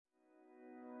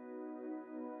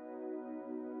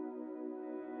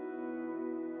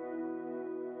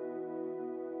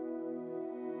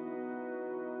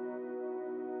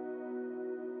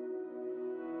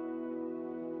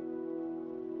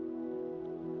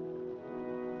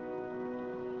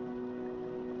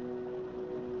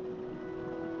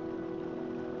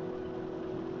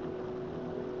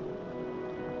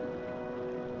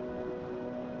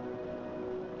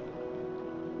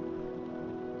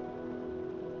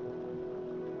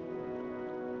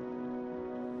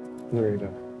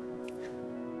Nereida,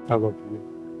 I love you.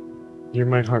 You're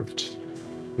my heart,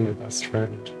 my best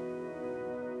friend.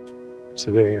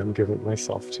 Today I'm giving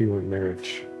myself to you in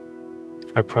marriage.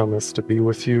 I promise to be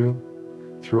with you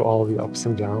through all the ups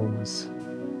and downs,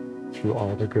 through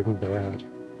all the good and bad,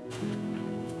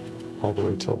 all the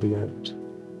way till the end.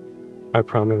 I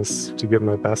promise to give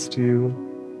my best to you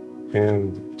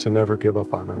and to never give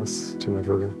up on us, to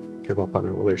never give up on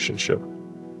a relationship,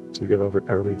 to give over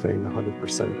everything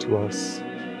 100% to us.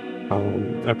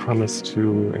 I promise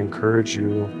to encourage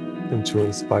you and to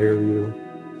inspire you,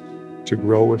 to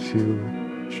grow with you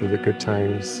through the good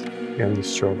times and the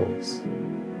struggles.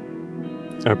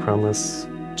 I promise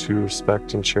to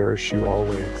respect and cherish you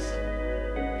always,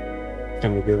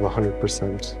 and to give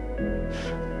 100%.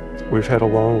 We've had a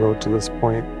long road to this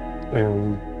point,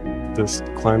 and this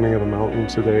climbing of a mountain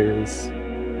today is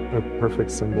a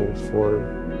perfect symbol for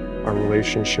our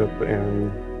relationship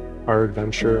and our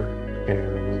adventure,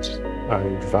 and I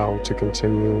vow to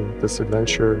continue this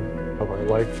adventure of our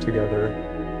life together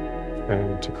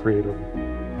and to create a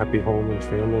happy home and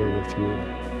family with you.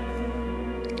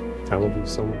 I love you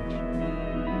so much.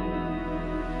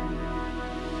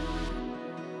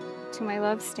 To my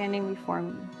love standing before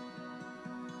me.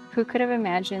 Who could have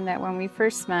imagined that when we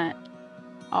first met,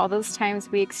 all those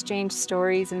times we exchanged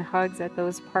stories and hugs at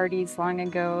those parties long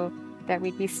ago, that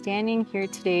we'd be standing here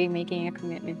today making a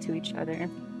commitment to each other.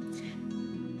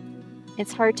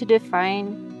 It's hard to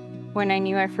define when I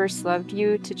knew I first loved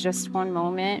you to just one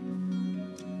moment,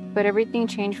 but everything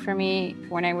changed for me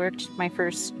when I worked my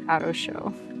first auto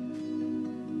show.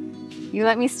 You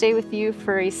let me stay with you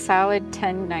for a solid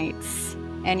 10 nights,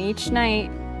 and each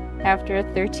night, after a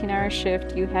 13-hour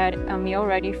shift, you had a meal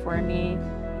ready for me,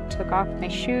 took off my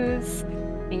shoes,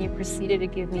 and you proceeded to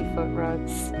give me foot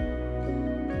rubs.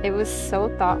 It was so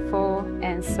thoughtful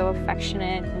and so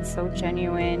affectionate and so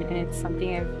genuine, and it's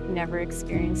something I've never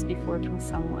experienced before from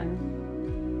someone.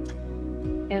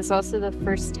 It was also the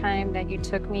first time that you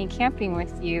took me camping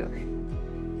with you.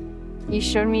 You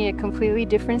showed me a completely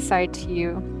different side to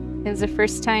you. It was the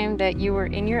first time that you were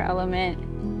in your element,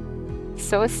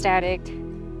 so ecstatic,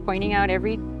 pointing out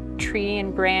every tree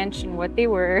and branch and what they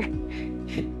were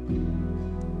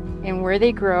and where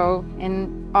they grow.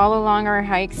 And all along our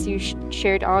hikes, you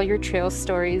shared all your trail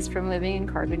stories from living in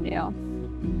Carbondale.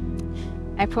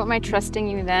 I put my trust in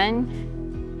you then,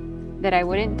 that I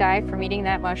wouldn't die from eating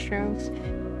that mushroom,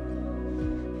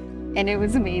 and it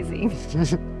was amazing.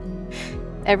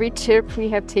 Every trip we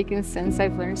have taken since,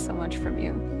 I've learned so much from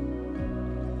you.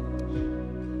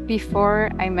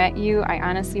 Before I met you, I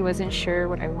honestly wasn't sure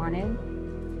what I wanted.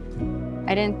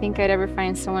 I didn't think I'd ever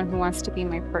find someone who wants to be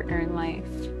my partner in life.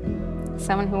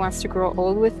 Someone who wants to grow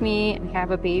old with me and have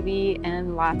a baby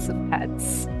and lots of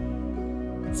pets.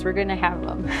 So we're gonna have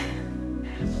them.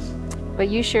 But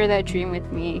you share that dream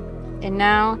with me, and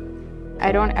now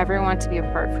I don't ever want to be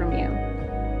apart from you.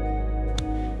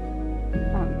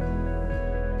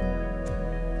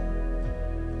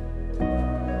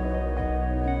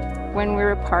 When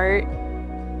we're apart,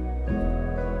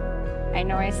 I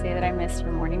know I say that I miss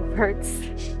your morning parts,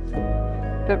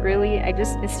 but really I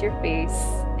just miss your face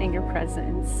and your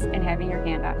presence and having your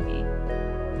hand on me,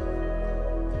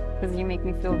 because you make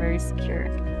me feel very secure.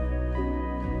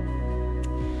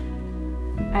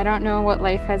 I don't know what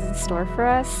life has in store for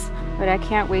us, but I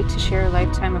can't wait to share a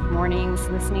lifetime of mornings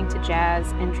listening to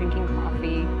jazz and drinking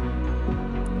coffee,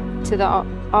 to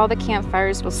all the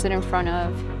campfires we'll sit in front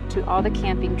of, to all the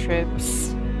camping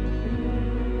trips,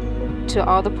 to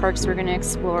all the parks we're going to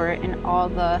explore, and all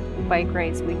the bike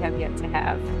rides we have yet to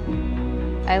have.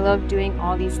 I love doing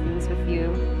all these things with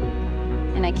you,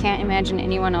 and I can't imagine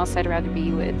anyone else I'd rather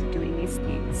be with doing these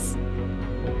things.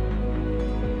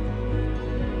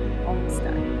 Almost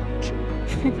done.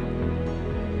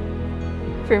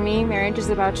 For me, marriage is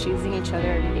about choosing each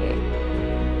other every day.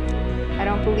 I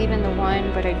don't believe in the one,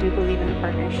 but I do believe in a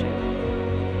partnership.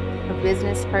 A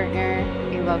business partner,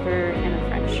 a lover, and a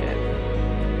friendship.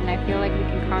 And I feel like we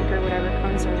can conquer whatever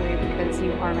comes our way because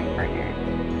you are my partner.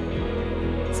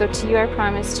 So to you, I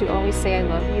promise to always say I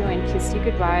love you and kiss you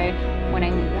goodbye when I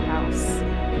leave the house.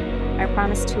 I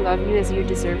promise to love you as you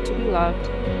deserve to be loved,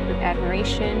 with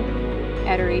admiration,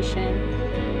 adoration,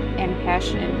 and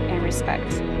passion and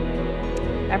respect.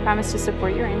 I promise to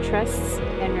support your interests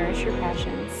and nourish your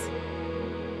passions.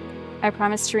 I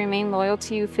promise to remain loyal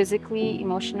to you physically,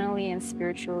 emotionally, and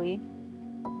spiritually.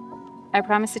 I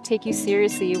promise to take you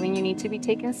seriously when you need to be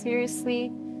taken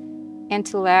seriously, and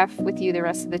to laugh with you the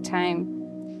rest of the time,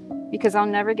 because I'll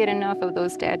never get enough of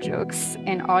those dad jokes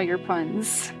and all your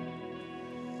puns.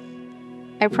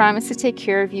 I promise to take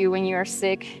care of you when you are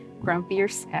sick, grumpy, or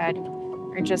sad,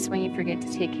 or just when you forget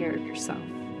to take care of yourself.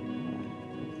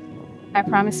 I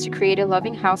promise to create a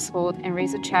loving household and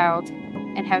raise a child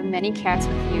and have many cats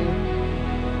with you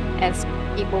as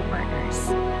equal partners.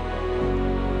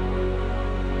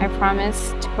 I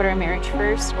promise to put our marriage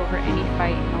first over any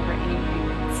fight and over any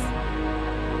arguments.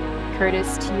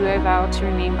 Curtis, to you I vow to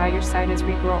remain by your side as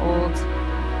we grow old.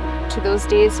 To those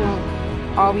days when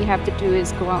all we have to do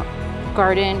is go out,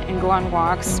 garden and go on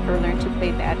walks or learn to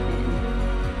play badminton.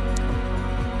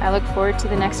 I look forward to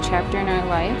the next chapter in our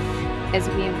life as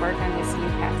we embark on this new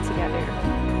path together.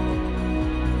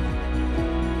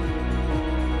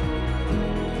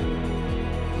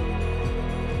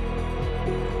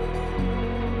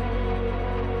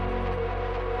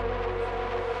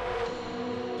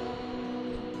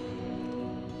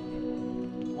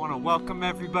 I want to welcome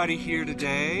everybody here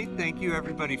today. Thank you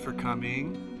everybody for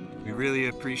coming. We really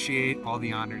appreciate all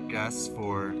the honored guests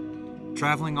for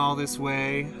traveling all this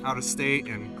way out of state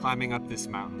and climbing up this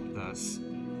mountain with us.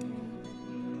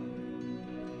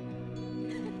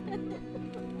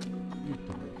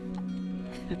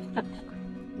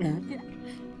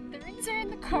 The rings are in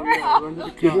the car.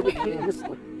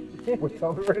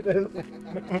 Whatever it is.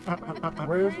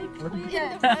 Where's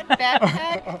Yeah,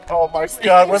 backpack. oh my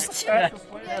God, what's Yeah,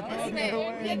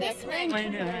 this way.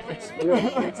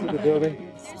 the building?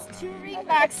 There's 2 ring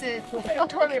boxes.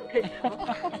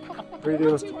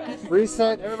 Videos.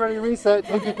 Reset, everybody reset.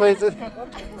 Monkey places.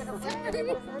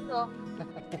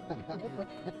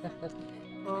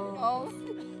 Oh.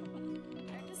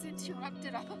 I just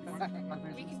interrupted all.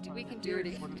 We can do it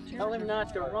again. Tell him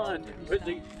not to run, but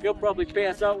he'll probably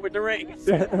pass out with the rings.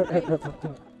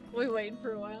 We waiting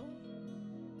for a while.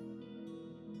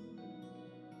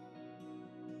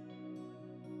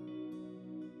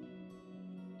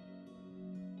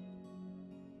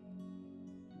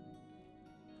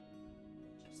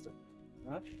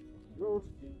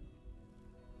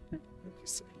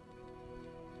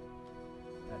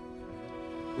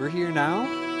 We're here now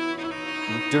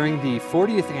during the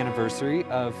 40th anniversary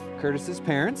of Curtis's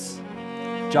parents,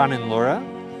 John and Laura,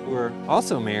 who are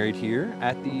also married here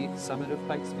at the summit of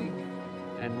Pikes Peak.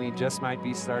 And we just might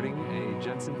be starting a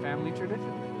Jensen family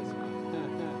tradition this month.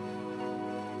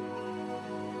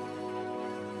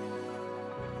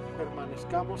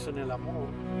 Permanezcamos en el amor.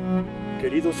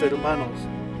 Queridos hermanos,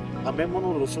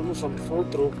 amémonos los unos a los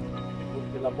otros,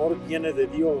 porque el amor viene de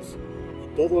Dios, y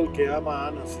todo el que ama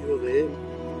ha nacido de Él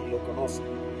y lo conoce.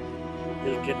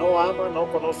 El que no ama no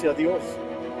conoce a Dios,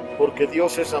 porque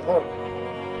Dios es amor.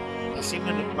 Así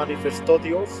manifestó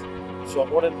Dios su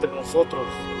amor entre nosotros,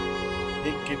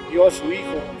 en que envió a su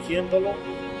Hijo, ungiéndolo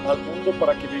al mundo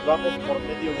para que vivamos por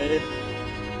medio de Él.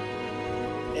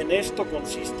 En esto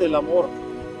consiste el amor,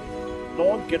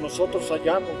 no en que nosotros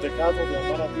hayamos dejado de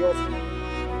amar a Dios,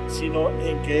 sino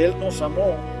en que Él nos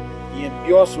amó y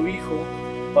envió a su Hijo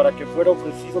para que fuera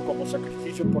ofrecido como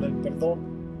sacrificio por el perdón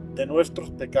de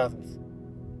nuestros pecados.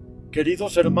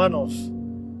 Queridos hermanos,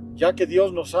 ya que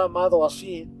Dios nos ha amado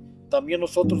así, también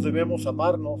nosotros debemos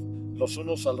amarnos los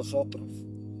unos a los otros.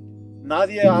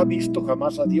 Nadie ha visto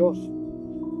jamás a Dios,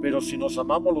 pero si nos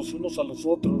amamos los unos a los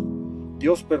otros,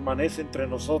 Dios permanece entre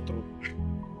nosotros,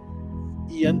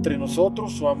 y entre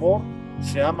nosotros su amor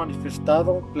se ha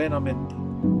manifestado plenamente.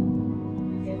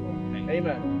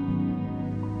 Amen.